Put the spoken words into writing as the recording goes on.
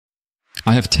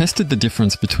I have tested the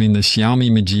difference between the Xiaomi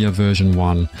Mijia version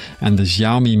 1 and the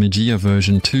Xiaomi Mijia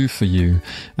version 2 for you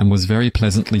and was very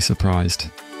pleasantly surprised.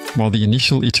 While the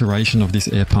initial iteration of this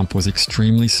air pump was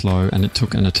extremely slow and it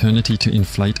took an eternity to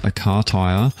inflate a car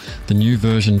tire, the new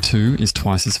version 2 is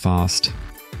twice as fast.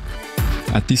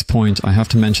 At this point, I have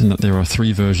to mention that there are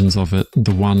 3 versions of it,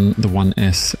 the 1, the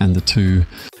 1S and the 2.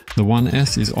 The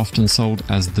 1S is often sold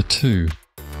as the 2.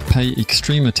 Pay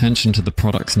extreme attention to the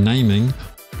product's naming.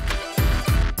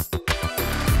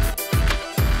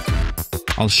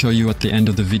 I'll show you at the end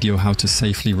of the video how to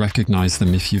safely recognize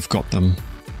them if you've got them.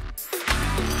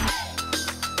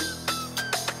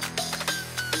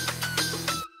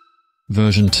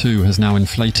 Version 2 has now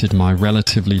inflated my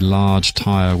relatively large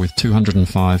tire with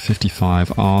 205/55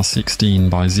 R16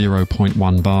 by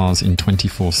 0.1 bars in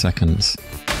 24 seconds.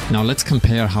 Now let's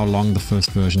compare how long the first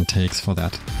version takes for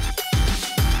that.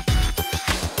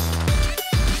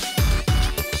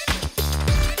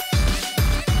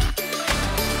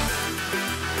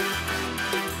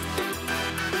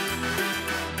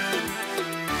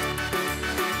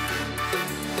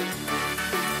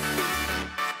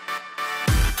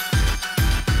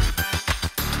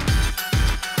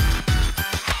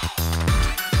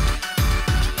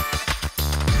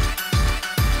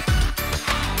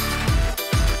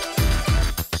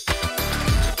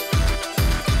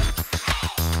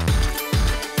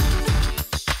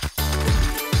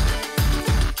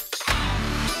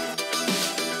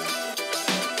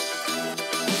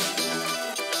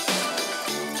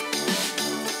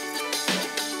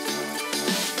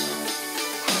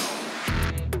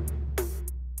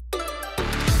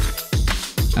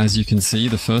 As you can see,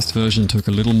 the first version took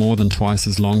a little more than twice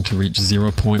as long to reach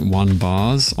 0.1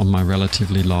 bars on my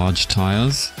relatively large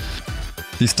tires.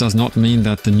 This does not mean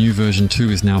that the new version 2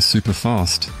 is now super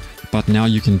fast, but now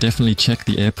you can definitely check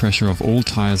the air pressure of all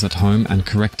tires at home and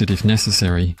correct it if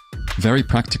necessary. Very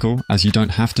practical, as you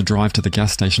don't have to drive to the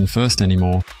gas station first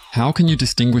anymore. How can you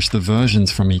distinguish the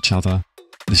versions from each other?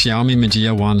 The Xiaomi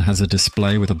Mijia 1 has a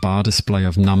display with a bar display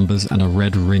of numbers and a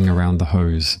red ring around the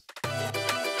hose.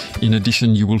 In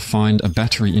addition, you will find a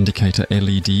battery indicator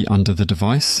LED under the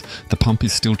device. The pump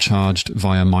is still charged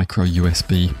via micro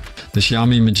USB. The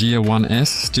Xiaomi Mijia 1S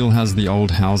still has the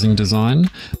old housing design,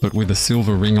 but with a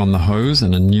silver ring on the hose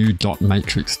and a new dot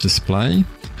matrix display.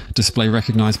 Display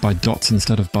recognized by dots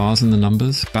instead of bars in the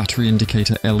numbers. Battery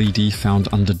indicator LED found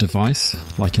under device,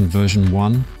 like in version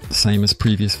 1, same as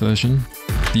previous version.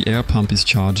 The air pump is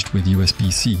charged with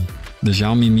USB-C. The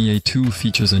Xiaomi Mijia 2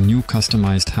 features a new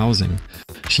customized housing.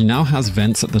 She now has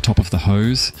vents at the top of the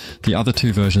hose. The other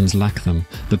 2 versions lack them.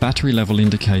 The battery level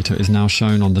indicator is now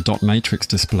shown on the dot matrix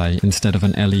display instead of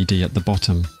an LED at the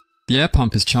bottom. The air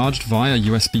pump is charged via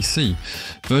USB-C.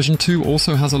 Version 2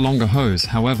 also has a longer hose.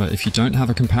 However, if you don't have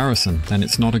a comparison, then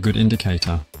it's not a good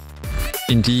indicator.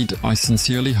 Indeed, I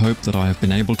sincerely hope that I have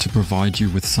been able to provide you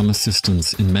with some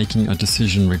assistance in making a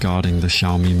decision regarding the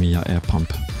Xiaomi Mijia air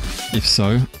pump. If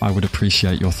so, I would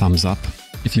appreciate your thumbs up.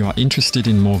 If you are interested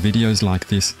in more videos like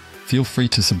this, feel free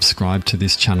to subscribe to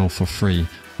this channel for free,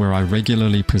 where I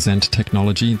regularly present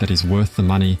technology that is worth the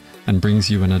money and brings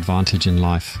you an advantage in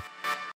life.